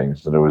do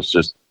things, and it was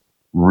just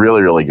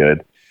really, really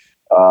good.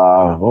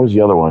 What was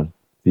the other one?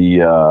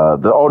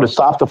 To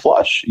stop the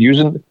flush,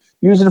 using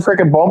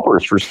freaking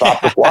bumpers for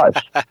stop the flush.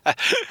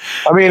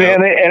 I mean,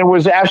 and it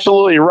was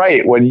absolutely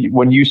right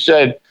when you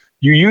said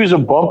you use a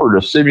bumper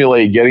to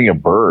simulate getting a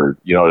bird,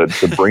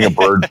 to bring a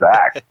bird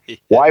back. Yeah.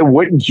 Why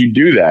wouldn't you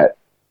do that?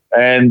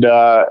 And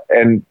I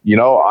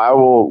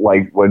will,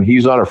 like, when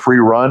he's on a free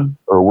run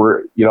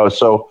or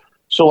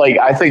so like,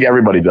 I think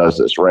everybody does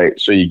this, right?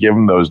 So you give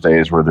them those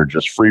days where they're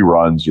just free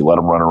runs. You let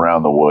them run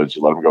around the woods.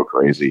 You let them go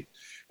crazy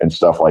and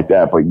stuff like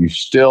that. But you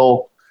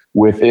still,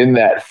 within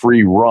that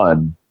free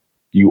run,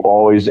 you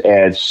always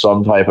add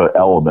some type of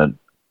element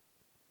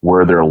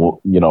where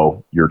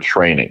you're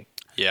training.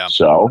 Yeah.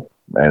 So,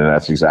 and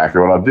that's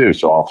exactly what I'll do.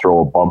 So I'll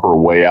throw a bumper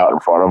way out in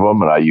front of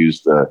them, and I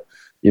use the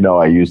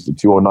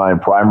 209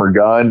 primer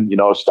gun,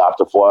 stop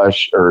the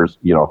flush, or,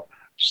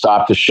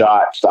 stop the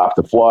shot, stop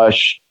the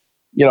flush,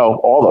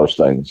 all those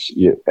things.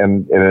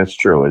 And it's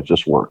true. It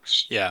just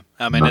works. Yeah.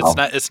 I mean,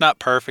 it's not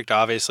perfect.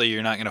 Obviously,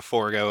 you're not going to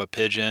forego a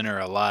pigeon or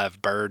a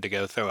live bird to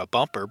go throw a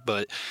bumper.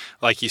 But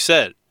like you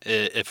said,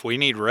 if we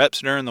need reps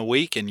during the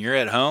week and you're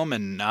at home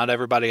and not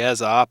everybody has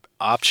the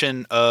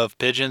option of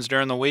pigeons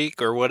during the week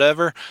or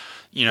whatever,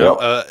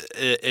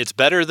 it's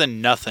better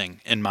than nothing,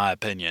 in my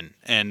opinion.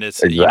 And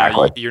it's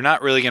exactly. You're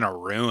not really going to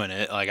ruin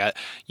it. Like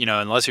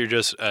unless you're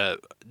just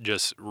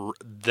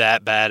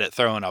that bad at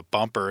throwing a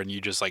bumper and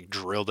you just like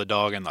drill the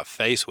dog in the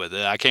face with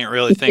it. I can't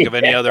really think of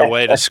any other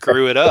way to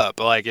screw it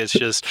up. Like, it's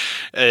just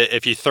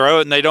if you throw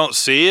it and they don't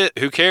see it,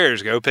 who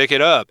cares? Go pick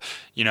it up.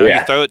 You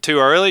throw it too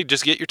early,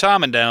 just get your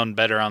timing down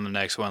better on the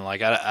next one.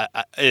 Like,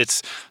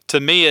 to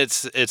me,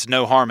 it's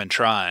no harm in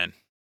trying.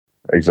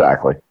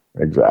 Exactly.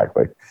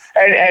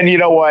 And you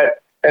know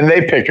what? And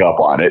they pick up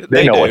on it.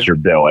 They know what you're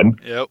doing.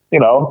 Yep.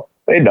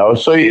 They know.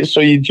 So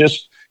you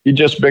just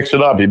mix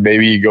it up.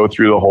 Maybe you go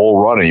through the whole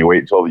run and you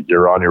wait until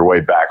you're on your way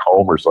back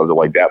home or something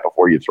like that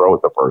before you throw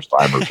it the first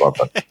time or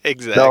something.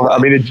 Exactly. No, I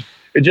mean,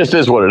 it just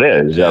is what it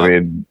is. Yeah.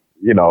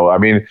 I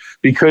mean,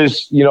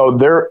 because,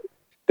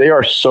 they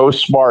are so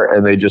smart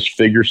and they just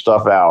figure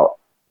stuff out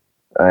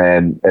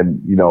and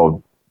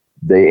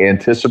they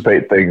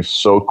anticipate things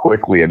so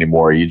quickly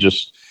anymore.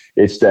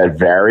 It's that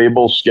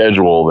variable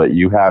schedule that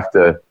you have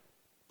to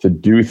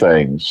do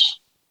things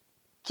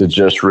to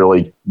just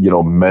really,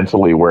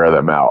 mentally wear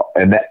them out.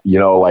 And that,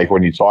 like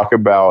when you talk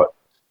about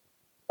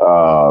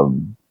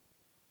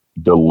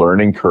the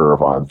learning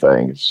curve on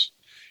things,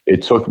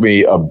 it took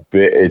me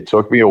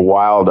a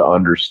while to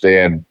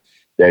understand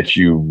that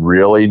you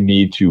really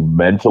need to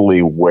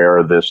mentally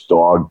wear this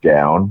dog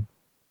down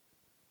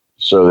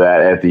so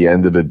that at the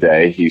end of the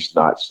day, he's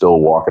not still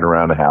walking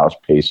around the house,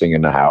 pacing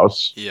in the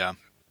house. Yeah.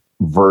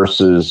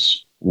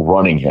 Versus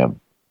running him.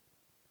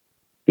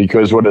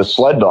 Because with a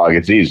sled dog,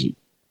 it's easy.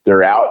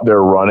 They're out,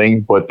 they're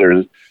running, but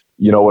there's,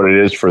 what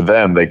it is for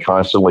them, they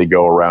constantly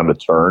go around a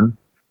turn.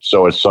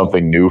 So it's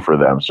something new for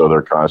them. So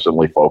they're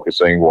constantly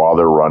focusing while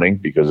they're running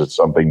because it's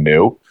something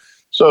new.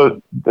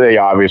 So they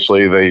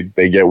obviously,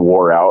 they get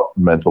wore out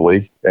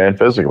mentally and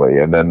physically,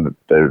 and then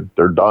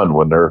they're done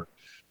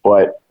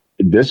but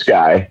this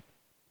guy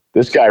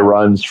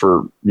runs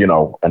for,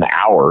 an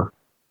hour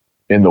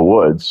in the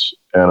woods.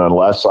 And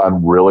unless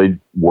I'm really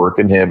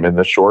working him in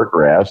the short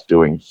grass,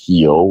 doing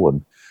heel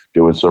and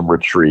doing some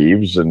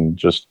retrieves and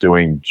just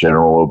doing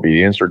general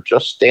obedience or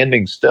just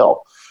standing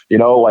still,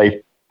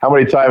 like how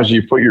many times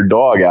you put your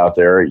dog out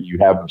there, you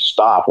have them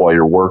stop while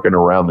you're working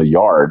around the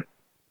yard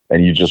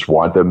and you just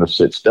want them to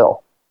sit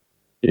still,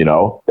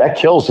 that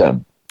kills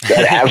him.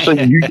 That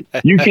absolutely,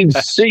 you can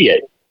see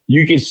it.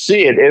 You can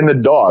see it in the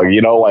dog,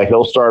 like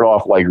he'll start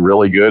off like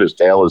really good. His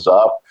tail is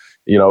up.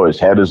 His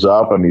head is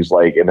up and he's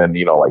like, and then,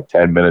 like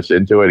 10 minutes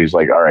into it, he's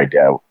like, all right,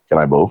 Dad, can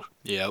I move?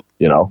 Yep.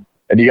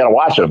 And you got to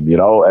watch them,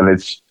 and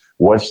it's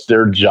what's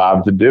their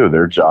job to do.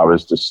 Their job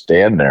is to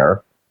stand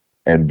there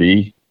and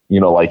be,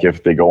 like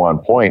if they go on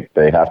point,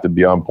 they have to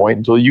be on point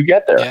until you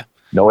get there. Yeah.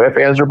 No ifs,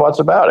 ands, or buts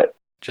about it.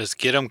 Just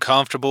get them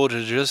comfortable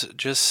to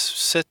just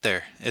sit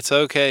there. It's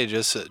okay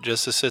just to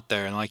sit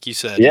there. And like you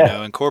said,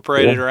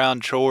 incorporate it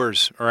around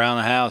chores around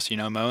the house,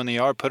 mowing the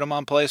yard, put them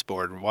on place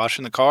board,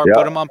 washing the car,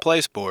 put them on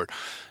place board.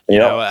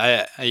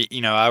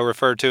 I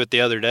referred to it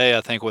the other day,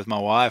 I think with my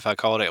wife, I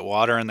called it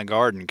water in the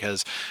garden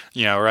because,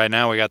 right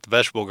now we got the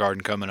vegetable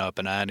garden coming up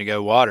and I had to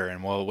go water.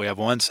 And we have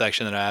one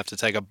section that I have to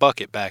take a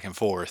bucket back and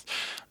forth.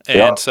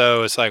 And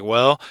so it's like,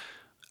 well,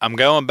 I'm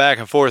going back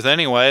and forth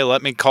anyway.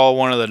 Let me call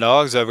one of the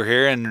dogs over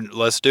here and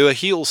let's do a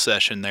heel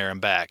session there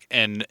and back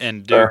and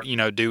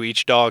do, do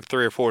each dog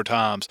 3 or 4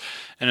 times.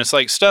 And it's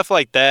like stuff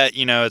like that,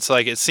 it's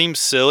like, it seems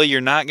silly. You're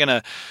not going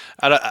to,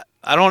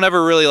 I don't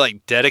ever really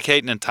like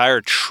dedicate an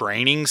entire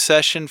training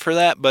session for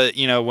that. But,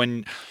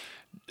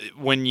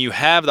 when you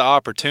have the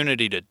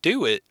opportunity to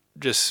do it,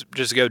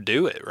 just go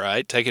do it,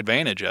 right? Take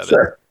advantage of it.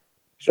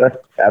 Sure.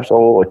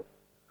 Absolutely.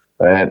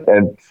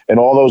 And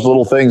all those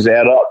little things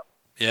add up.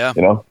 Yeah.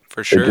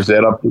 For sure. They just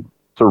add up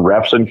to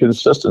reps and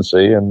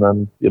consistency, and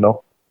then,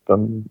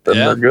 then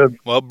they're good.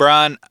 Well,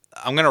 Brian,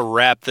 I'm going to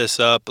wrap this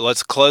up.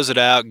 Let's close it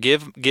out.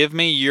 Give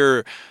me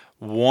your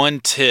one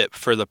tip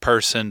for the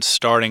person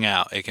starting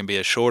out. It can be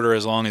as short or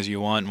as long as you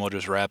want, and we'll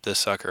just wrap this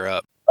sucker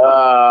up.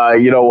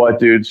 You know what,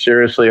 dude?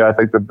 Seriously, I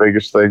think the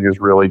biggest thing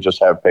is really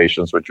just have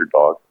patience with your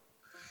dog.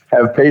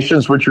 Have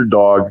patience with your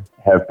dog.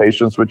 Have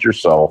patience with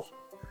yourself.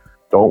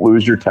 Don't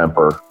lose your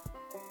temper.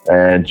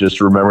 And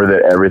just remember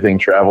that everything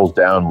travels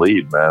down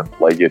lead, man.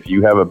 Like if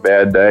you have a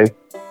bad day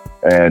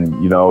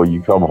and,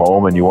 you come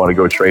home and you want to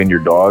go train your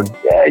dog,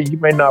 you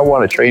may not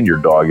want to train your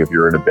dog if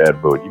you're in a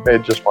bad mood. You may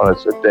just want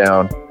to sit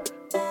down,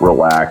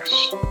 relax,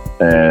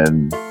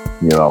 and,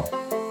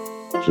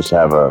 just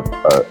have a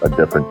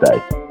different day.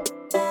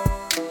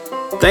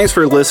 Thanks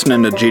for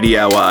listening to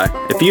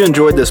GDIY. If you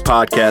enjoyed this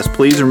podcast,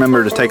 please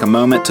remember to take a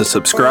moment to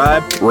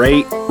subscribe,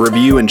 rate,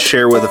 review, and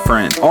share with a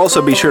friend.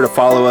 Also, be sure to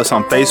follow us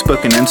on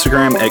Facebook and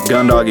Instagram at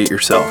Gundog It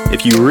Yourself.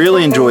 If you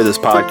really enjoy this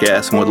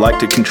podcast and would like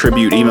to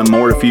contribute even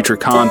more to future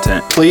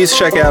content, please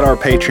check out our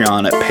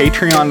Patreon at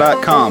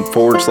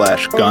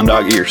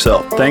patreon.com/Gundog It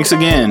Yourself. Thanks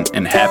again,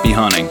 and happy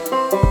hunting.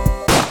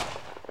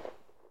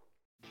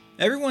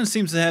 Everyone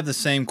seems to have the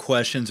same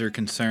questions or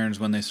concerns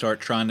when they start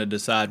trying to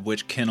decide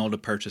which kennel to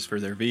purchase for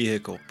their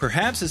vehicle.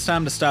 Perhaps it's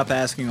time to stop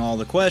asking all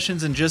the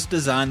questions and just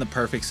design the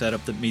perfect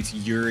setup that meets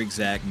your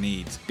exact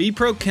needs.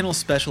 B-Pro Kennel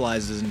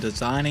specializes in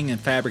designing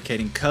and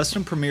fabricating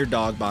custom Premier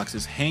dog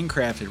boxes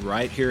handcrafted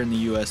right here in the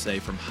USA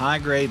from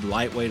high-grade,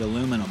 lightweight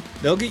aluminum.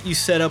 They'll get you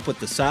set up with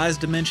the size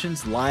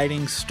dimensions,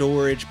 lighting,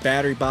 storage,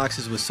 battery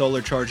boxes with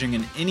solar charging,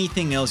 and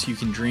anything else you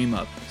can dream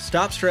of.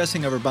 Stop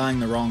stressing over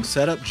buying the wrong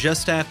setup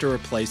just to have to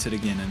replace it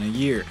again in a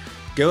year.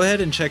 Go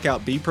ahead and check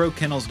out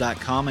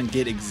bprokennels.com and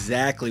get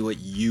exactly what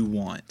you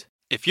want.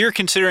 If you're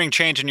considering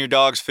changing your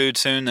dog's food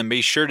soon, then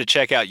be sure to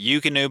check out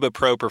Eukanuba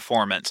Pro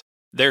Performance.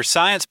 Their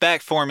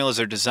science-backed formulas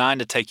are designed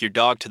to take your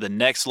dog to the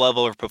next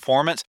level of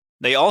performance.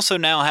 They also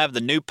now have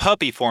the new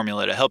puppy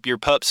formula to help your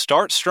pup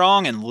start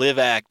strong and live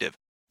active.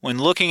 When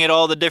looking at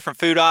all the different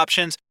food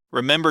options,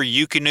 remember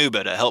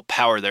Eukanuba to help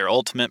power their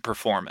ultimate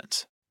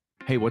performance.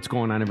 Hey, what's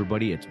going on,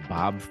 everybody? It's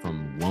Bob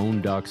from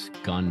Lone Ducks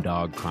Gun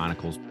Dog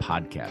Chronicles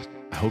podcast.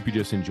 I hope you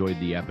just enjoyed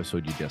the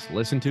episode you just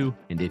listened to.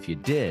 And if you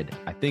did,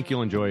 I think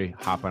you'll enjoy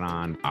hopping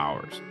on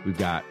ours. We've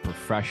got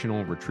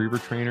professional retriever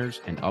trainers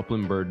and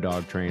upland bird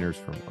dog trainers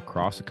from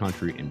across the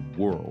country and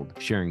world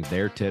sharing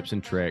their tips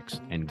and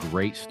tricks and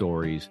great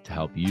stories to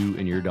help you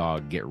and your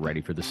dog get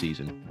ready for the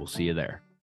season. We'll see you there.